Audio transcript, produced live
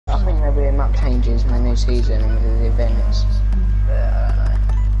Every map changes in the new season with the events. I don't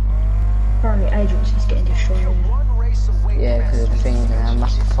know. Apparently Agents is getting destroyed. Yeah, because of the thing, a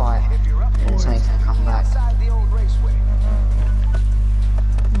massive fight, and something's gonna come back.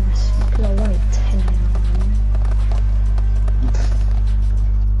 Nice, because I wanted 10 now.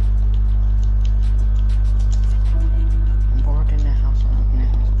 I'm bored in the house, I'm in the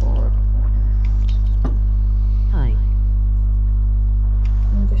house, bored. Hi.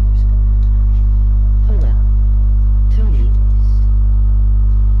 I'm just Hello. Tony.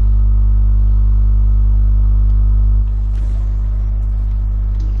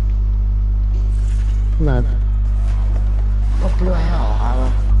 Love. What blew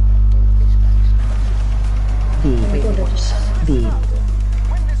out? B. oh my god, I just... B.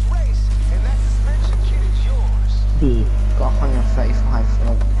 B. Got 135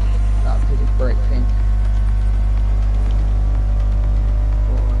 for that piece of brick thing.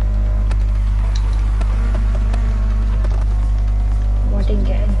 Oh, I didn't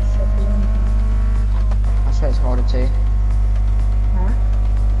get any fucking... I swear it's harder to. Huh?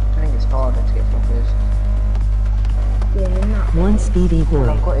 I think it's harder to get floppers. Yeah, not. One speedy Well,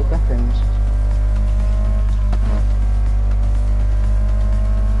 boy. I've got his weapons.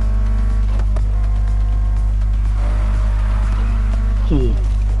 He.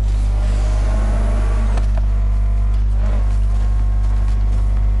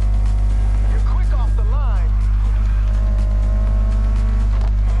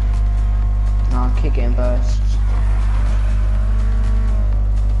 No, I keep getting bursts.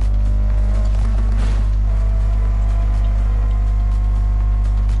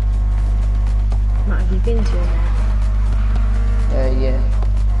 Matt, have you been to it? Yeah.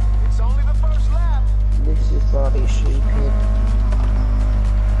 It's only the first lap. This is bloody stupid.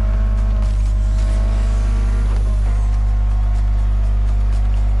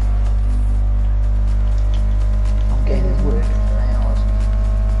 I'm getting this wood for hours.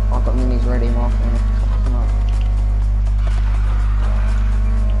 I've got minis ready, Mark, and I'll come up.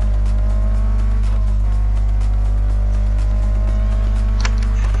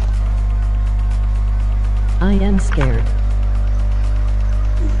 I am scared.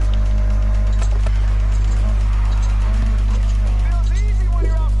 Feels easy when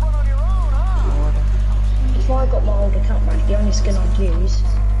you're out front on your own, huh? Before I got my old account back, the only skin I'd use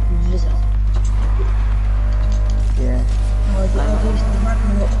was Vizor. Yeah. I'd use the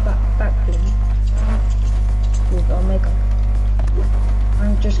Ragnarok back bling with Omega.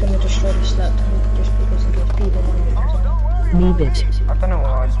 I'm just gonna destroy the slap tank just because it gives people money. Me bitch. I don't know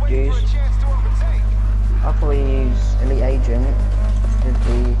what I'd use. I'll probably use Elite Agent with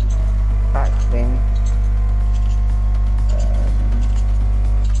the back thing.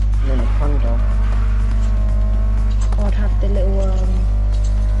 And then the Thunder. I'd have the little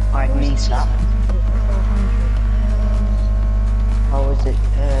I had knee slap. 500. How was it?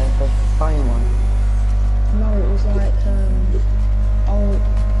 The phone one. No, it was like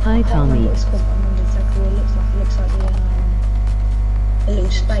Hi, I can't remember Tommy. what it's called, but I remember exactly what it looks like. It looks like the little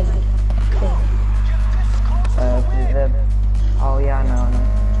spade thing. Oh yeah, I know.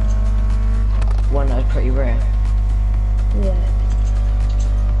 One that was pretty rare. Yeah.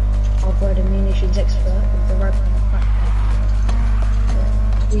 I've read a munitions expert with the Ragnarok backpack.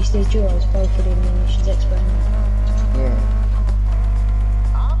 We used to do duos, both of the munitions expert. Yeah.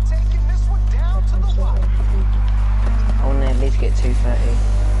 I'm taking this one down to the wire. I want to at least get 230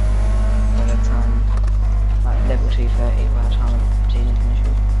 by the time, like level 230 by the time season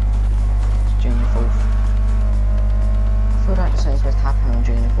finishes. It's June the 4th. I feel like something's supposed to happen on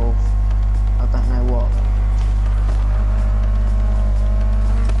June the 4th. I don't know what.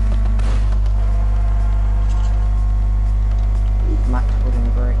 Max wooden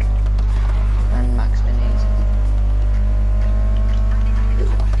brick and max minis.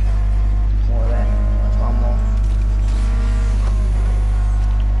 More there. That's one more.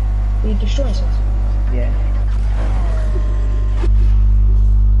 You destroy something? Yeah.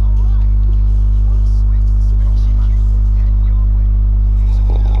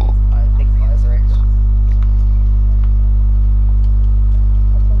 I think over it.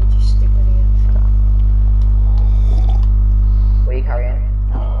 I'll probably just stick with it. What are you carrying?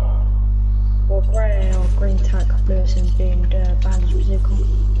 Or grey or green tack, blues and being bandage vehicle.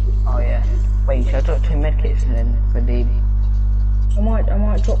 Oh yeah. Wait, should I drop 2 medkits then for the... I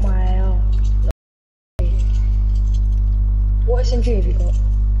might drop my AR. What SMG have you got?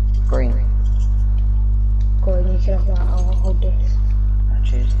 green? Go on, you can have that. I'll hold this.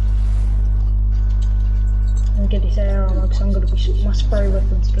 Cheers. And get this AR ammo because I'm gonna be my spray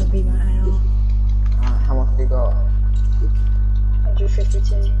weapon's gonna be my AR. How much have you got?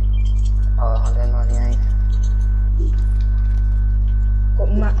 152. Oh, 198. Got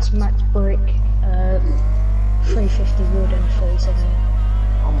max brick, 350 wood and 47.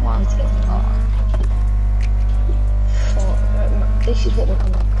 Oh my Let's get them. god. This is what we're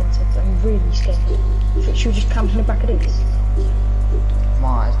coming up against. I'm really scared. Should we just camp in the back of these?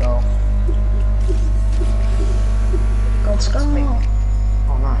 Might as well. Gold Scar.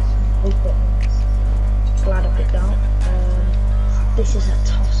 Oh, nice. Glad I picked out. This is a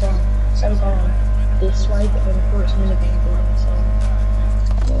tough zone. So we're going this way, but then of course minigame building, so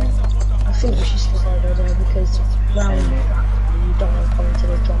yeah. I think we should still go over there because round that you don't want to come into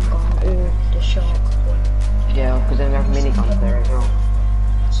the drum gun or the shark. Yeah, because then we have miniguns there as well.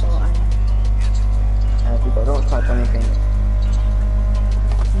 So People don't touch anything.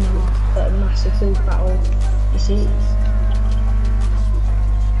 no, but a massive build battle. You see?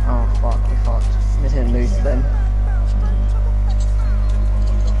 Oh fuck, we fucked. We didn't lose to them.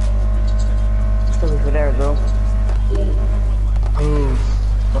 Still over there as well. Oh,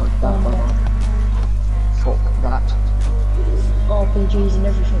 fuck that one. Fuck that. RPGs and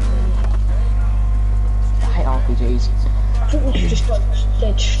everything. I hate RPGs. I think we should just go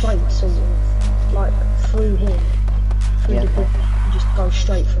dead straight, sort of, like through here, through Yeah. the book, and just go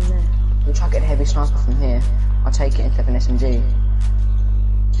straight from there. We'll try to get a heavy sniper from here. I'll take it instead of an SMG.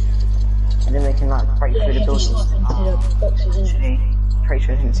 And then we can like break through the heavy buildings. stuff into the boxes, isn't it? Actually, pretty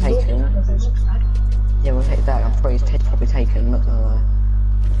sure it's been taken. Yeah, we'll take that. I'm probably taken, not gonna lie.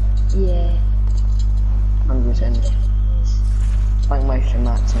 Yeah. 100%. Don't waste your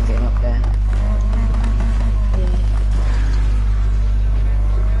mats and getting up there. Yeah.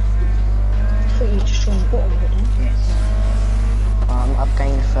 I thought you were just on the bottom of it then. Yes. I've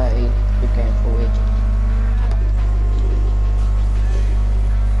gained 30 with going forward.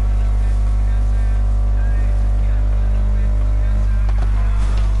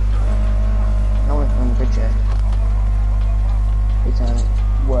 No one's on the bridge yet. It's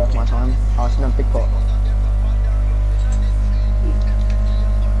worth my time. Oh, it's another big bot.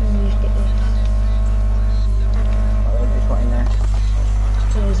 Let me just get this. Oh, there's one in there.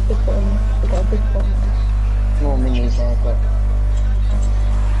 Yeah, there's a big bottom. We've got a big bottom. More minis there, but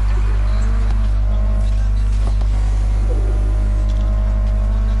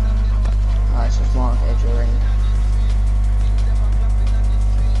it's just mark edge or ring.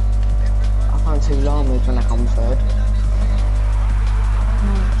 I found 2 llamas when I come third.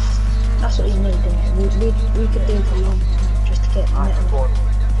 Nice. That's what you need, isn't it? We could do for long just to get I metal. scored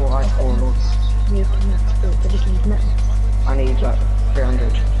 4 lots. We have to max build, we just need metal. I need like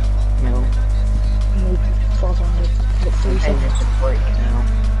 300 mil. We need 500. Look, I'm 3 changing seconds. to brick now.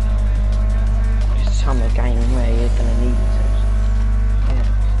 Just some of the game where you're gonna need it. Yeah.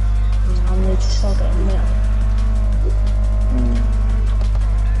 I need to start getting metal.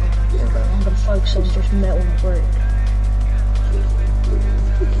 Yeah, but I'm gonna focus on just metal and brick.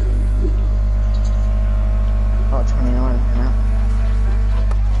 got 29 now.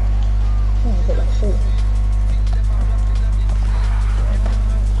 Oh, I've got like 40.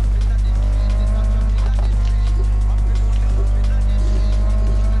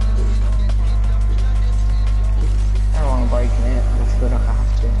 I don't want to break it. I just feel like I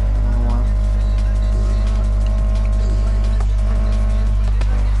have to. I don't know why.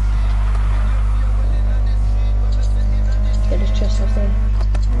 Get this chest up there.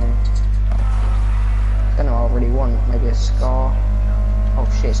 Yeah. Don't know what I really want. Maybe a scar. Oh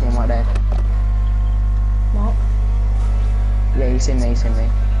shit, someone right there. Mark. Yeah, he's in me, he's in me.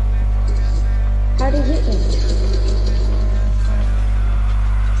 How did he hit me?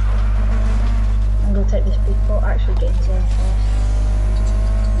 I'm gonna take this big pot, actually get in zone first.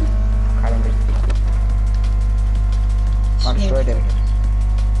 I don't I destroyed him.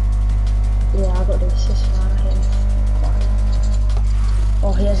 Yeah, I got the assist for him.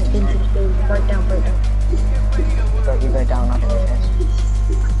 Oh, he hasn't been to this building. Break down, break down. Don't you go down after this.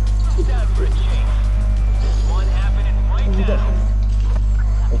 What did you get from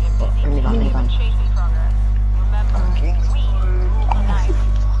him? Minivan. Fucking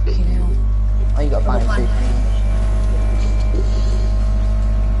hell. Oh, you got a bang too.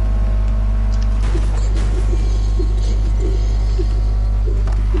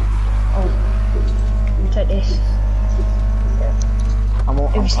 Oh, let me take this. I'm all,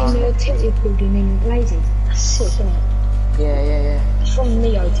 Have you seen the tilted building in Lazy? That's sick, isn't it? Yeah. It's from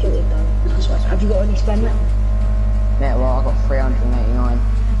Neo tilted though. That's right. Have you got any spare metal? Yeah, well, I got 389.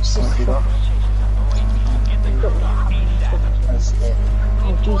 Sick. What you got? That's it.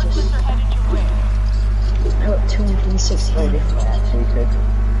 Oh Jesus. I got 260. Very difficult, actually, good.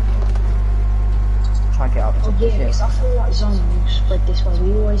 Try to get up to Oh the yeah, ship. I feel like zones spread this way.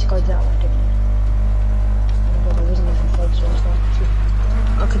 We always go that way, didn't we? Oh my god, I wasn't even focused on that.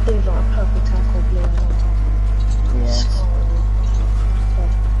 I could do like a purple tack or blue one. Yeah.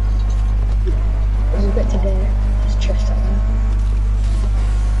 When we get to there, just chest that there.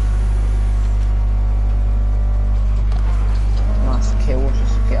 Nice kill,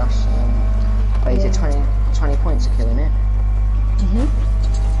 just to get us. Wait, is it 20 points a kill, isn't it?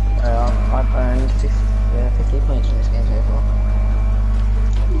 I've earned 50 points in this game so far.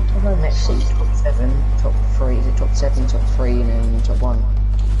 I've earned Next one's 60. top 7, top 3, is it top 7, top 3, and then top 1?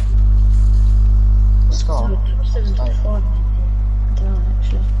 Scar? Top 7, top 5. I don't know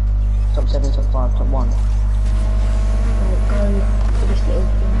actually. Top 7, top 5, top 1. Right, go to this little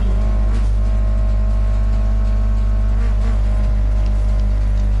thing here.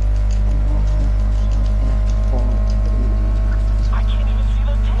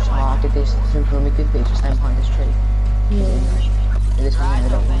 I did this simple and we did this, just stand behind this tree. Yeah. This one here,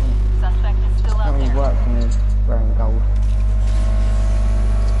 look, not really work for me wearing gold.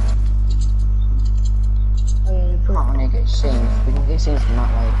 Oh yeah, the Can't really get scenes, we can get scenes from that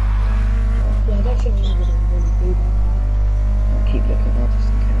way. Yeah, I don't think we would really do that. I'll keep looking there just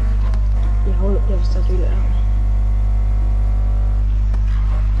in case. Yeah, I'll look the other side, you look out.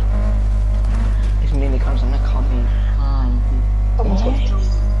 If nearly comes on that can't be.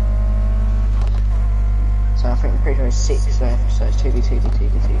 So I think I'm pretty sure it's 6 left, so it's 2v2,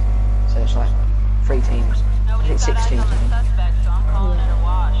 2v2. So it's like 3 teams. I think 6 teams.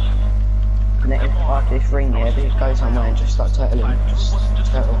 And then if after this ring here, they go somewhere and just start turtling. Just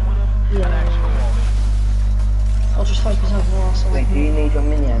turtle. Yeah. I'll just focus over our side. Wait, do you need your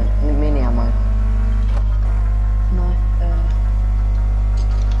mini ammo? No,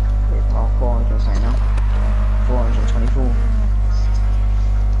 Oh, 400 say now. 424.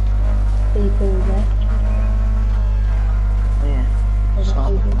 people left. Yeah. There's a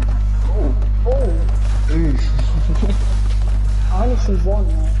Stop. people. Oh, Oof. I only see one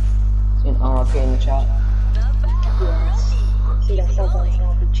there. In RP in the chat. Yes. See that fog on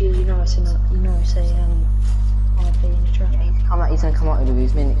RPG, you know it's a RP in the trap. He's gonna come out with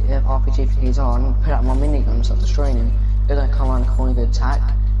his mini RPG for his on, put out my minigun and start destroying him. He's gonna come around the corner, good attack,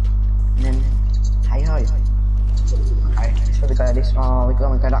 and then hey ho. Okay, this way we go this we're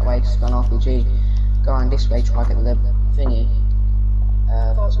gonna go that way, just go on RPG. Go around this way, try to get the thingy.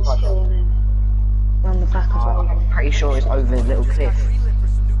 Got this hill and then round the back as well. I'm pretty sure it's over the little cliff.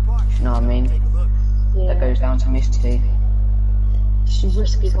 You know what I mean? Yeah. That goes down to Misty. It's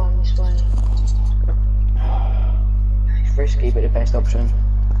risky going this way. It's risky, but the best option.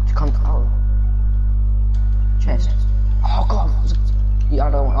 Just come. Oh, chest. Oh god. Yeah, I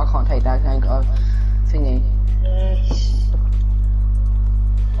can't take that. I ain't got a thingy. Yes.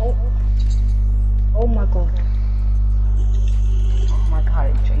 Oh. Oh my god. Oh my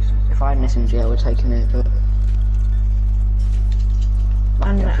god, Jason. If I had an SMG, I would have taken it, but.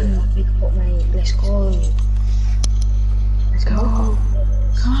 And that big pot, mate. Let's go. Let's go.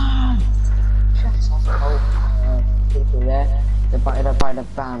 Come on. Chest. Oh, people there. They're by the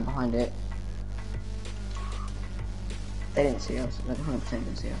van behind it. They didn't see us. They 100%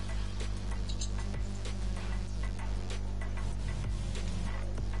 didn't see us.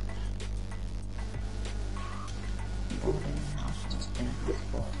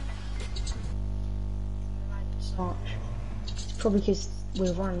 March. It's probably because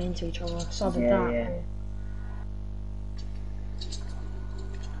we're running into each other. So either Yeah, that yeah. or...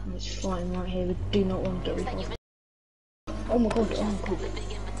 It's fighting right here. We do not want to get involved. Oh my god, oh my god.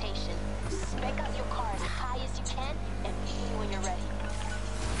 Big invitation. Spec out your car as high as you can and meet me when you're ready.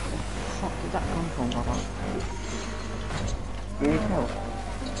 Where the fuck did that come from, brother? You need help?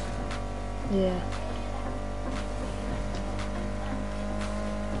 Yeah.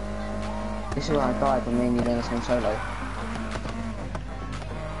 This is where I died when me and you done the same solo.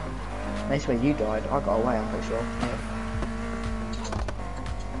 That's where you died. I got away, I'm pretty sure. Yeah.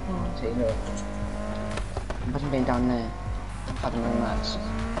 Oh. See, look. Imagine being down there. Having no mats.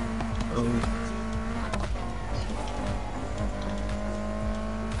 Oh,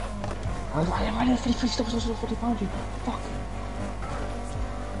 right there, 50, stop, behind you. Fuck.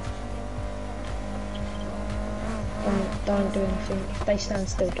 Don't do anything. If they stand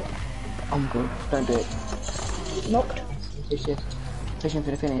still, do it. I'm good. Don't do it. Knocked. Push this. Push him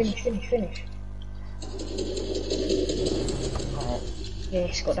for the finish. Finish. Alright. Yeah,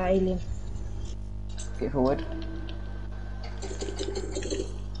 it's got that alien. Get forward.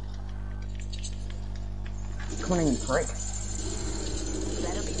 Come on in, you prick.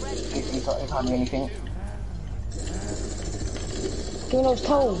 You can't do anything. Give me those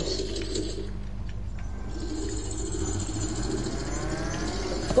toes.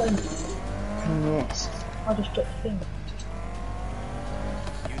 Got him. Yes. I just dropped the thing.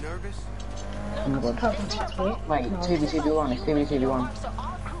 You nervous? Oh my god. Can't contact me. Wait, No. 2v2v1, it's 2v2v1. So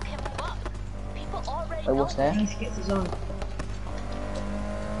our crew can move up. People already Wait, what's know. I there? need to get to zone.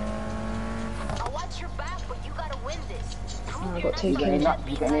 I'll watch your back, but you gotta win this. Prove I you're got not 2 You got any kills. light,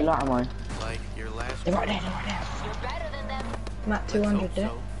 you got any light ammo? Like your last They're right there, they're right there. You're better than them. I'm at 200 there.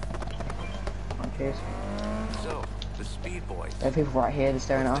 Oh, cheers. So, the speed boys. There are people right here, they're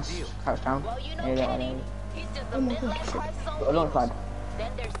staring at us. Crouch down. Well, you know Yeah, Kenny. He's just a Oh my midlife God. crisis Got a launch on pad.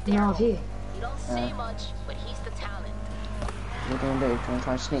 Then there's Now Daryl. here. He don't say much, but he's the talent. What do you want to do? Do you want to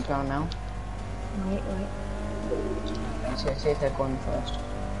try and sneak down now? Wait. See if they've gone first.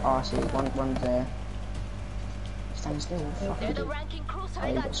 Oh, I see. One's there. Stand still. Fuck They're you the do. ranking crew, so Oh, they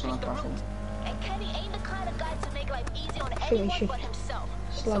you gotta got switch the sniper, I route. think. And Kenny ain't the kind of guy to make life easy on think we anyone should but himself.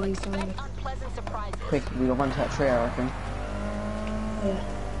 So slowly expect down. unpleasant surprises. Quick, we got one to that tree, I reckon. Yeah.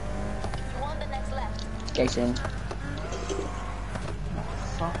 You on the next left. Gates in.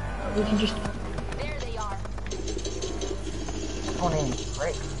 Fuck. We can just. There they are. Come on in,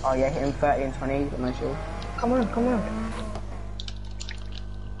 prick. Oh yeah, hit him 30 and 20, got no shield. Come on.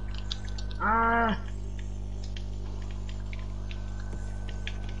 Ah.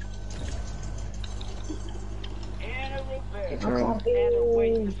 Hit I the ring. can't do.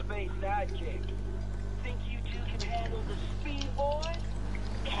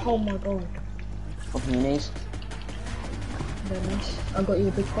 Oh my god. Off on your knees. Very nice. I got you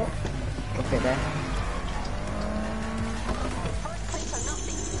a big pot. Drop it there. First place or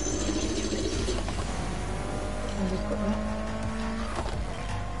nothing. And we've got that.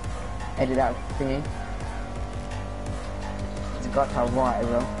 Edit out thingy. It's got to right as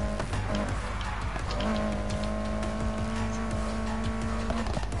well.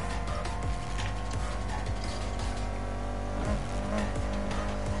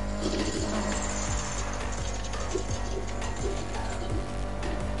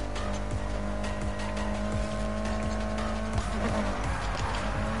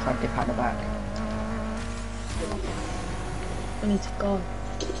 Try to dip out the back. I need to go.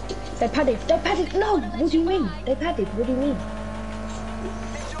 They padded. No! What do you mean? They padded. What do you mean?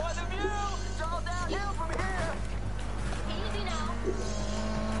 Enjoy the view! It's all downhill from here! Easy now.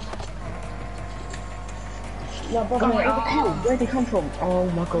 Yeah, brother. Where'd they come from? Oh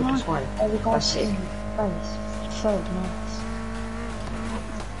my god, that's fine. Oh, we got That's it it. in face. So nice.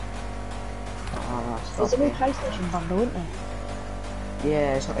 Ah, There's a stop new it. PlayStation bundle, isn't there?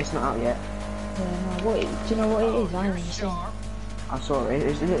 Yeah, it's not out yet. Yeah, no. Do you know what it is? I haven't seen it. I saw it.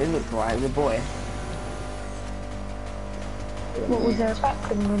 It looked right. The boy. What was there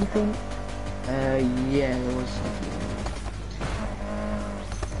background or anything? Yeah, there was.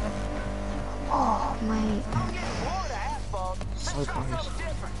 Oh, mate. Florida asphalt. So close.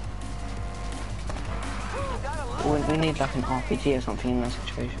 Different. We need like an RPG or something in that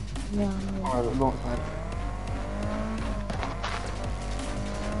situation. Yeah, I know. Or a launch pad.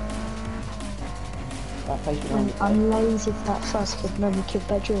 That place behind I'm you. lazy for that first kid, when we killed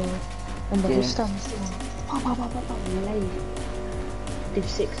that drill. And then Yeah. he stands still. I'm lazy. Did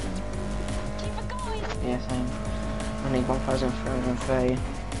 6 then. Keep it going. Yeah, same. I need 1,330.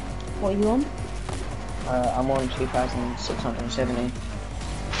 What are you on? I'm on 2,670.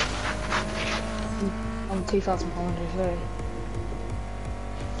 I'm 2,430.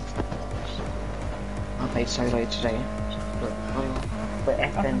 I played solo today. But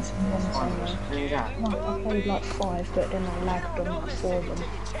FN's fine. That. No, I played like 5, but then I lagged on like 4 of them.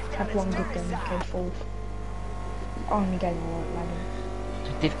 Had one good game, came 4th. Only game I wasn't lagging.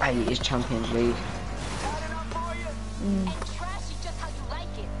 Div 8 is Champions League. And trashy just how you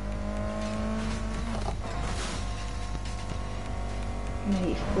like it.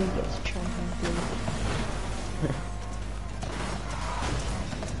 Mate, if we get to Champions League.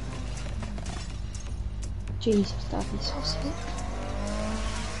 Jesus, that'd be so sick.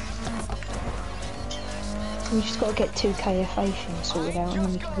 We just gotta get 2K FA sorted out and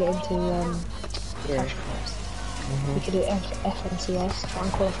then we can get into Yeah. we could do FNCS, try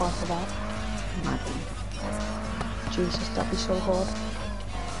and qualify for that. Jesus, that'd be so hard.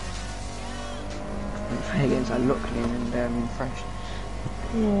 Play against like Looklin and Fresh.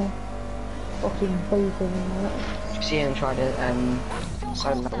 Yeah. Fucking Booper and that. See him try to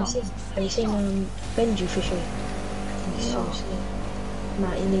solo that one. Have you seen Benji Fisher? He's so sick.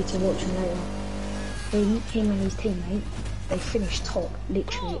 Matt, you need to watch him later. Him and his teammate, they finished top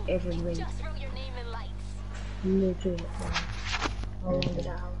literally every week. Just wrote your name in lights. Legit. I remember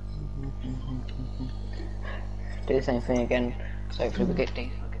that. Do the same thing again. So hopefully we get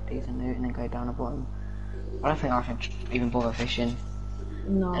decent loot and then go down the bottom. I don't think I should even bother fishing.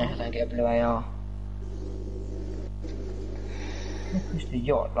 No. And if I don't get a blue AR. I'll push the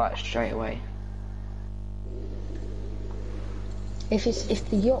yacht like straight away. If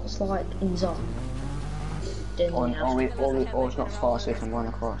the yacht's like in zone, then Or, yeah. or it's not fast, so we can run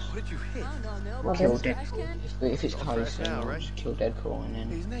across. What did you hit? Or Well, kill then- Deadpool. If it's close, then now, we'll right? just kill Deadpool and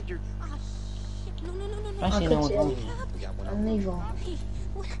then... Isn't that your... Ah, shit. No. Actually, I no could one's see on it. here. We got one And neither. Hey,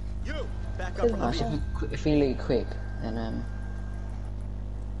 what? You! Back Cool. up. Nice, if we leave quick, then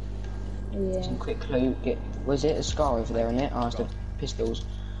Yeah. some quick clue. Was it a scar over there in it? Oh, it's the pistols.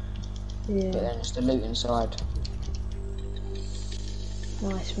 But Yeah. then it's the loot inside.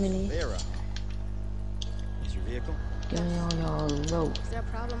 Nice mini. Vera. Is your vehicle? Yo. Is there a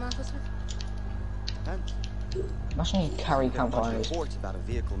problem, officer? Must need carry Got a bunch of campfires. reports about a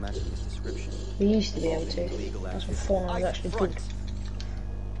vehicle matching this description. We used to be able to. Illegal That's activity. before I was actually good.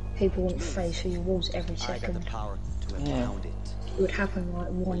 People wouldn't phase through your walls every I got the second. power to Yeah. impound it. It would happen like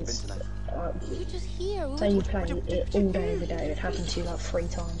Where you been once. tonight? You're just here. Say you play it all day, every day. It would happen to you like 3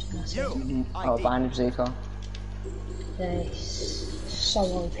 times. And that's it. Oh, abandoned bazooka. They're so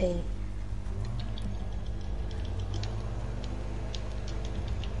OP.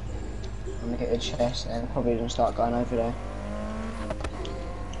 I'm gonna get the chest and probably gonna start going over there.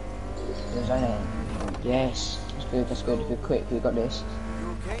 There's only... Yes, that's good, quick, we got this. You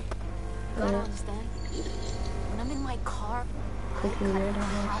okay? I don't understand. When I'm in my car, Quickly read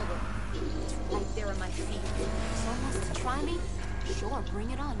on power. It's right there at my feet. Someone wants to try me? Sure, bring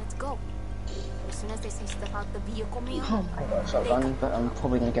it on. Let's go. As soon as they say step out the vehicle, me, Oh my god. Shotgun, but I'm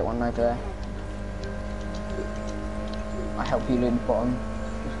probably gonna get one over there. I help you loot the bottom.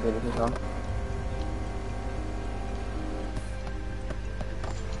 Just good as well.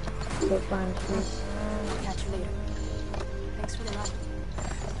 Quick band, please. catch you later. Thanks for the ride.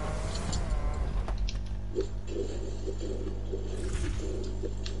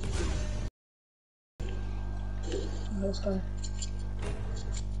 Let's go.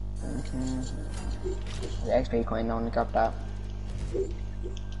 Okay. The XP coin, no one grab that.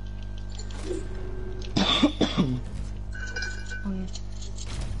 Oh yeah.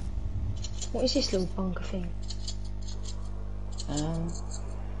 What is this little bunker thing?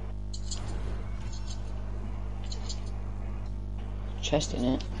 Chest in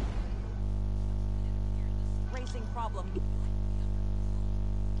it. Racing problem.